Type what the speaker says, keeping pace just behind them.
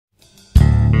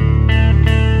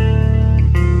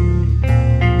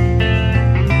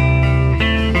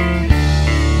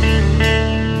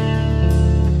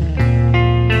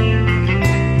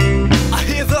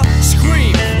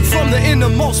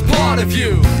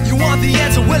want the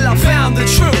answer? Well, I found the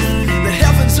truth. The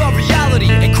heavens are reality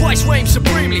and Christ reigns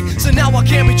supremely. So now I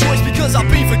can rejoice because I've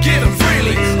been forgiven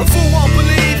freely. A fool won't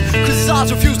believe cause his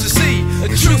eyes refuse to see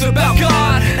the truth about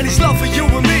God and his love for you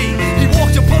and me. He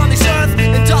walked upon this earth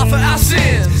and died for our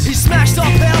sins. He smashed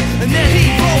up hell and then he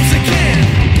rose again.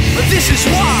 But this is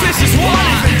why I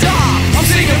live and die. I'm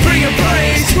singing, bringing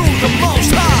praise to the Most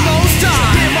High. So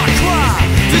hear my cry,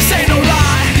 this ain't no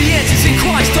lie. The answer's in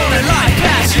Christ, don't let life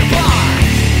pass you by.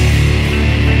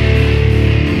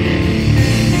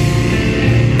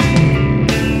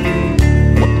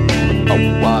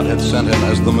 God had sent him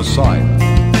as the Messiah,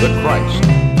 the Christ.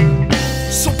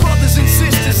 So brothers and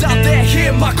sisters out there,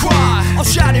 hear my cry. I'll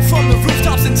shout it from the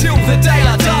rooftops until the day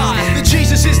I die. That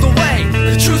Jesus is the way,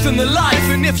 the truth and the life.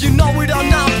 And if you know it or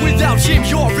not, without him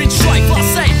you're in strife. I'll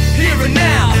say here and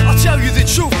now, I'll tell you the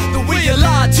truth that we are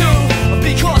lied to,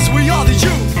 because we are the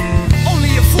youth.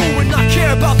 Only a fool would not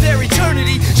care about their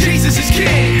eternity. Jesus is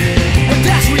king, and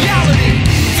that's reality.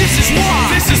 This is why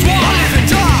I live and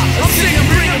die. I'm singing,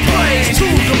 bringing praise to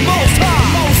the Most High.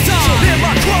 So hear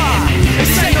my cry,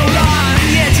 this ain't no lie.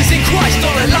 The answer's in Christ,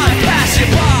 don't let life pass you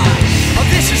by. Oh,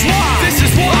 this is why I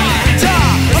live and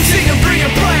die. I'm singing,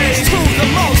 bringing praise to the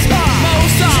Most High.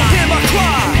 So hear my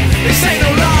cry, this ain't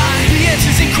no lie. The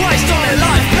answer's in Christ, don't let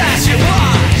life pass you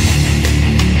by.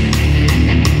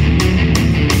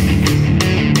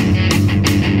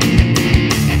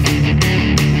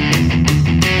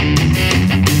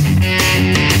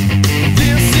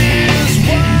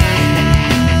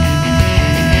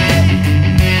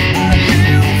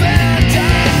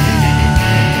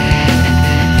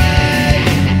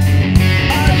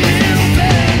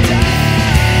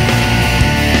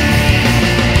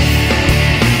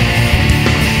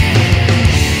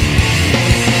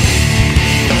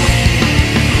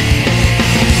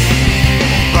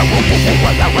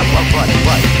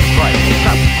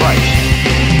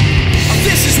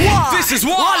 This is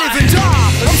why I live and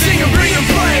die. I'm singing, bringing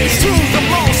praise to the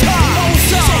Most High.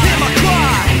 So hear my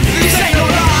cry, this ain't no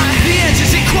lie. The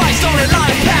answer's in Christ, don't let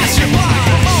life pass you by.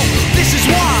 This is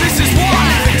why I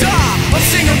live and die. I'm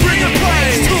singing, bringing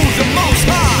praise to the Most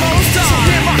High. So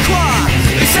hear my cry,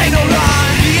 this ain't no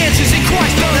lie. The answer's in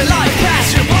Christ, don't let life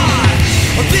pass you by.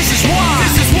 This is why I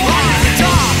live and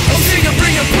die. I'm singing,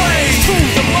 bringing praise to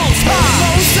the Most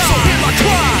High. So hear my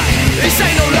cry, this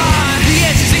ain't no lie. The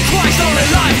answer's in Christ, don't let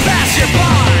life pass you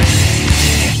by.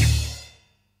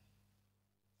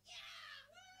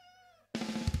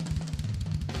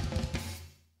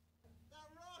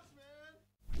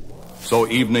 So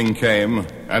evening came,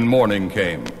 and morning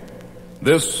came.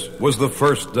 This was the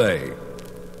first day.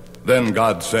 Then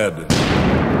God said,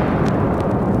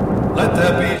 "Let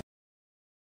there be